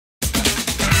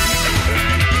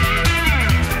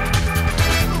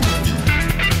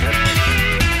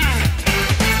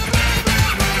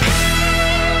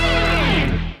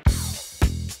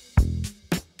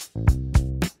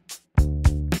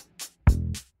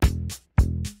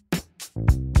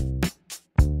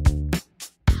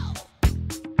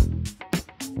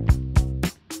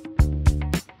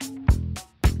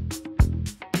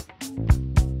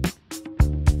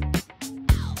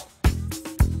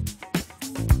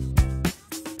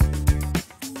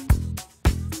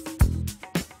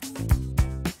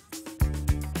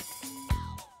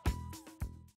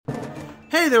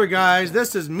Hey there guys,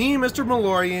 this is me, Mr.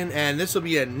 Malorian, and this will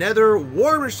be another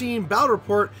War Machine Battle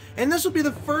Report, and this will be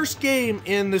the first game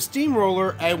in the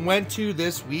Steamroller I went to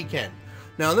this weekend.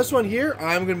 Now in this one here,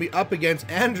 I'm going to be up against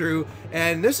Andrew,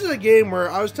 and this is a game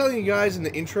where I was telling you guys in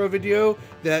the intro video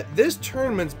that this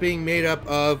tournament's being made up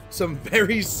of some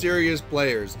very serious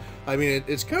players. I mean,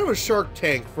 it's kind of a Shark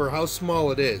Tank for how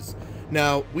small it is.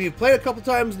 Now, we've played a couple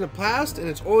times in the past, and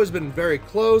it's always been very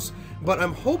close, but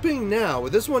I'm hoping now,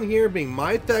 with this one here being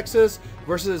my Thexus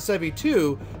versus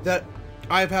Sevy2, that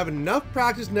I've had enough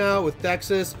practice now with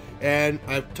Thexus, and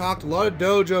I've talked a lot of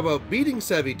dojo about beating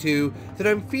Sevy2, that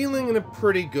I'm feeling in a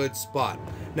pretty good spot.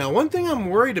 Now, one thing I'm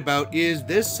worried about is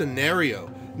this scenario.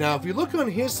 Now, if you look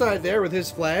on his side there with his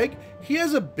flag, he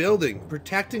has a building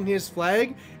protecting his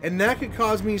flag, and that could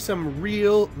cause me some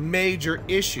real major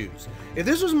issues. If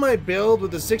this was my build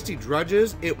with the 60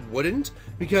 drudges, it wouldn't,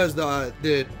 because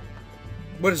the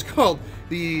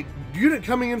unit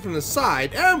coming in from the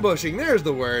side, ambushing, there's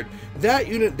the word, that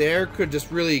unit there could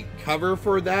just really cover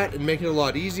for that and make it a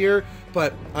lot easier.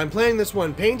 But I'm playing this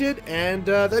one painted, and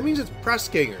that means it's press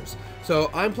gangers.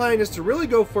 So I'm planning just to really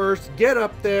go first, get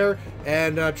up there,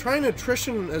 and try and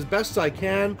attrition as best as I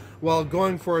can while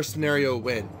going for a scenario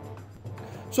win.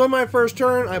 So on my first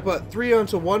turn, I put 3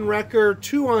 onto one wrecker,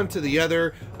 2 onto the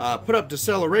other, put up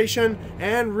deceleration,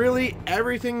 and really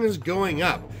everything is going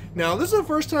up. Now, this is the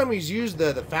first time he's used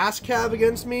the fast cav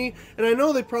against me, and I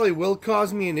know they probably will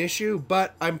cause me an issue,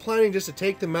 but I'm planning just to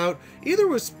take them out, either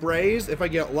with sprays, if I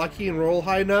get lucky and roll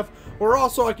high enough, or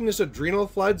also I can just adrenal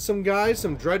flood some guys,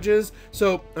 some drudges,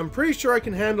 so I'm pretty sure I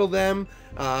can handle them.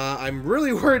 I'm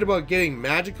really worried about getting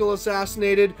magical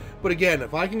assassinated, but again,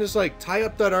 if I can just like tie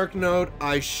up that arc node,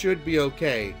 I should be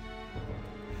okay.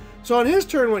 So on his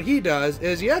turn, what he does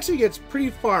is he actually gets pretty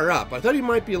far up. I thought he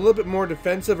might be a little bit more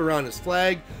defensive around his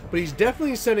flag, but he's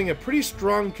definitely sending a pretty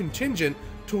strong contingent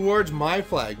towards my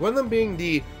flag. One of them being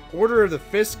the Order of the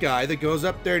Fist guy that goes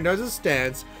up there and does his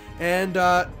stance, and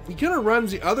he kind of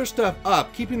runs the other stuff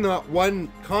up, keeping the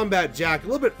one combat jack a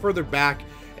little bit further back,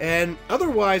 and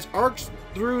otherwise arcs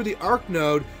through the arc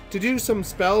node to do some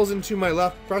spells into my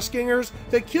left press gangers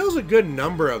that kills a good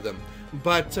number of them.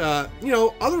 But, you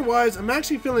know, otherwise, I'm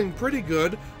actually feeling pretty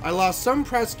good. I lost some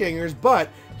press gangers, but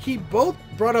he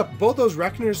brought up both those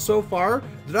reckoners so far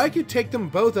that I could take them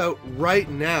both out right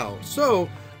now. So,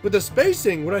 with the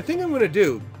spacing, what I think I'm going to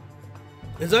do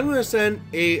is I'm going to send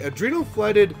a adrenal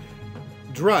flooded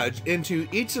drudge into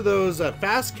each of those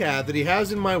fast cav that he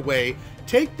has in my way,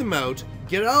 take them out,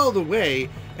 get out of the way,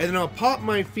 and then I'll pop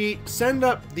my feet, send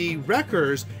up the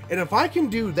wreckers, and if I can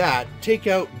do that, take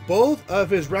out both of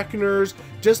his reckoners,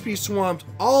 just be swamped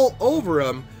all over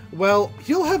him, well,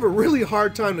 he'll have a really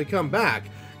hard time to come back.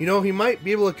 You know, he might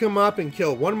be able to come up and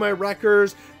kill one of my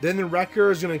wreckers, then the wrecker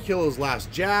is going to kill his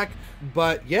last jack,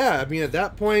 but yeah, I mean, at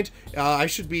that point, I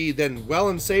should be then well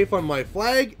and safe on my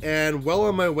flag, and well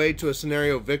on my way to a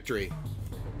scenario victory.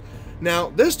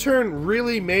 Now, this turn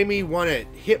really made me want to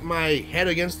hit my head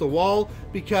against the wall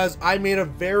because I made a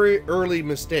very early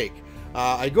mistake.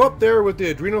 I go up there with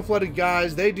the adrenal flooded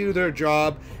guys, they do their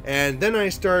job, and then I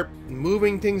start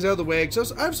moving things out of the way. So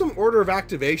I have some order of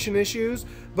activation issues,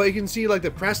 but you can see like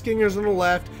the press gangers on the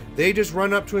left, they just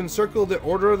run up to encircle the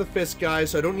Order of the Fist guy,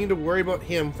 so I don't need to worry about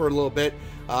him for a little bit.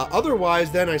 Otherwise,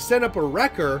 then I send up a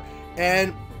wrecker,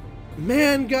 and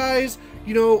man, guys,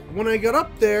 you know, when I got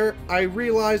up there, I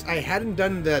realized I hadn't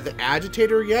done the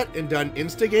agitator yet and done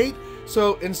instigate.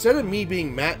 So instead of me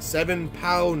being mat 7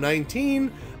 POW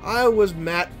 19, I was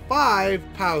mat 5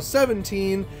 POW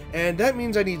 17, and that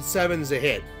means I need 7s to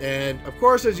hit. And of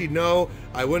course, as you know,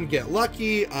 I wouldn't get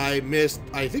lucky. I missed,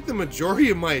 I think, the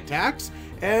majority of my attacks,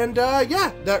 and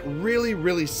yeah, that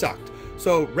really sucked.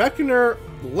 So Reckoner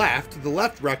left, the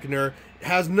left Reckoner,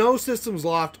 has no systems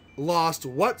lost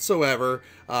whatsoever.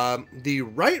 The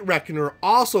right Reckoner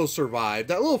also survived.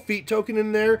 That little feat token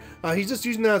in there, he's just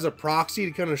using that as a proxy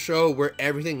to kind of show where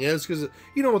everything is, because,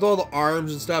 you know, with all the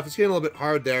arms and stuff, it's getting a little bit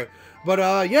hard there.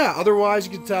 But yeah, otherwise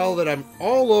you can tell that I'm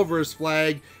all over his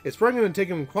flag. It's probably going to take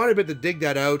him quite a bit to dig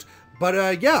that out.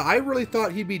 But yeah, I really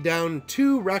thought he'd be down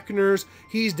 2 Reckoners.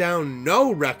 He's down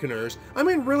no Reckoners. I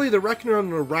mean, really, the Reckoner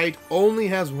on the right only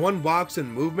has 1 box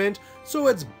in movement, so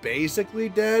it's basically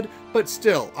dead. But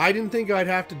still, I didn't think I'd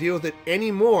have to deal with it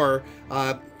anymore.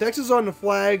 Thexus is on the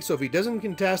flag, so if he doesn't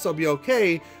contest, I'll be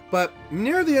okay. But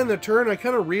near the end of the turn, I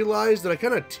kind of realized that I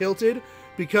kind of tilted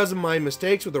because of my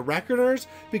mistakes with the Reckoners,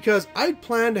 because I'd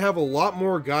planned to have a lot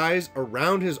more guys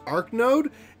around his arc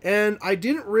node, and I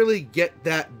didn't really get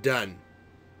that done.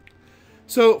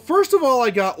 So first of all, I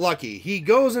got lucky. He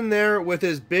goes in there with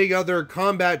his big other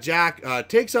combat jack,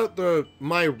 takes out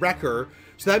my wrecker,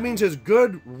 So that means his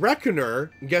good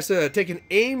Reckoner gets to take an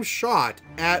aim shot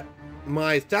at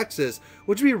my Thexus,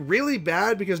 which would be really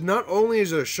bad because not only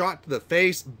is it a shot to the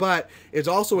face, but it's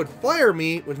also would flare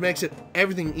me, which makes it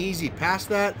everything easy past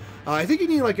that. I think he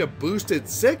needed like a boosted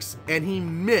 6, and he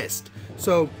missed.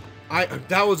 So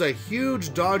that was a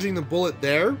huge dodging the bullet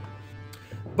there.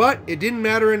 But it didn't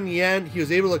matter in the end. He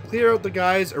was able to clear out the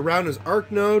guys around his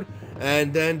arc node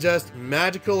and then just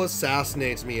magical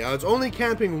assassinates me. I was only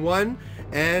camping 1,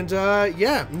 and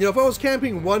yeah, you know, if I was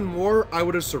camping 1 more, I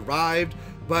would have survived.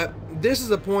 But this is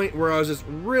a point where I was just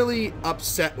really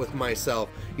upset with myself.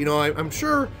 You know, I'm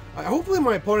sure, hopefully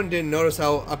my opponent didn't notice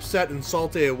how upset and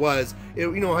salty I was.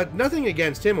 You know, I had nothing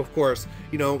against him, of course.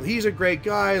 You know, he's a great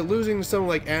guy. Losing to someone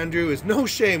like Andrew is no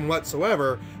shame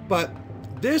whatsoever. But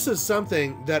this is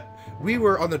something that we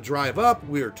were on the drive up,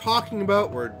 we were talking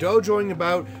about, we're dojoing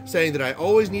about, saying that I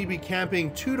always need to be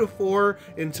camping 2 to 4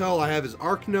 until I have his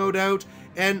arc node out.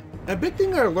 And a big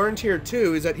thing I learned here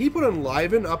too is that he put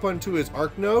Enliven up onto his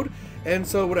arc node, and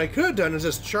so what I could have done is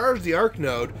just charge the arc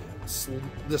node,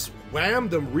 just wham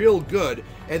them real good,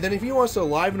 and then if he wants to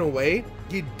Enliven away,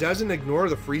 he doesn't ignore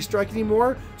the free strike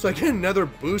anymore, so I get another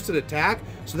boosted attack.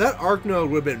 So that arc node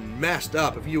would have been messed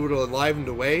up if he would have Enlivened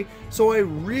away. So I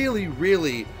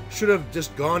really should have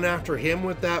just gone after him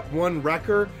with that one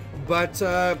wrecker. But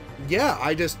yeah,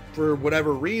 I just, for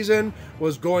whatever reason,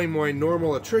 was going my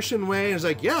normal attrition way. And it's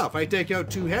like, yeah, if I take out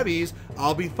 2 heavies,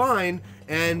 I'll be fine.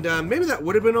 And maybe that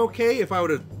would have been okay if I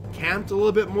would have camped a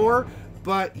little bit more.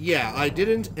 But yeah, I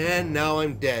didn't, and now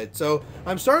I'm dead. So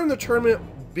I'm starting the tournament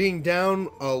being down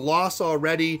a loss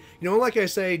already. You know, like I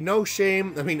say, no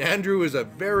shame. I mean, Andrew is a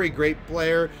very great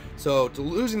player. So to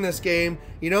losing this game,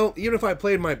 you know, even if I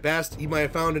played my best, he might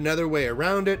have found another way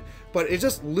around it. But it's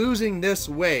just losing this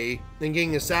way and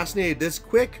getting assassinated this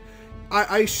quick.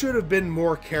 I should have been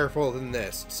more careful than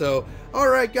this. So,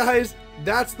 alright guys,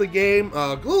 that's the game.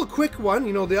 A little quick one.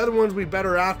 You know, the other ones will be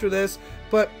better after this.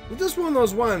 But this is one of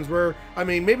those ones where, I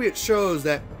mean, maybe it shows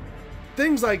that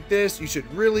things like this you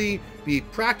should really be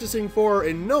practicing for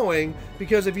and knowing,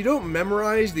 because if you don't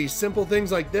memorize these simple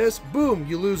things like this, boom,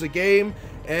 you lose a game.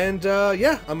 And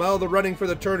yeah, I'm out of the running for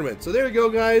the tournament. So there you go,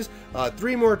 guys.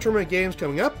 3 more tournament games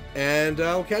coming up, and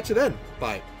I'll catch you then.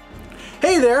 Bye.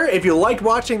 Hey there, if you liked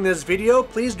watching this video,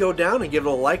 please go down and give it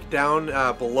a like down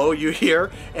below you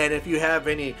here. And if you have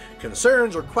any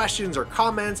concerns or questions or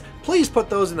comments, please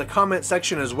put those in the comment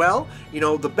section as well. You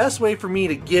know, the best way for me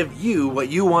to give you what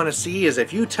you want to see is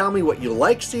if you tell me what you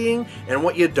like seeing and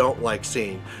what you don't like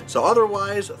seeing. So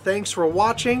otherwise, thanks for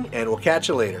watching, and we'll catch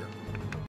you later.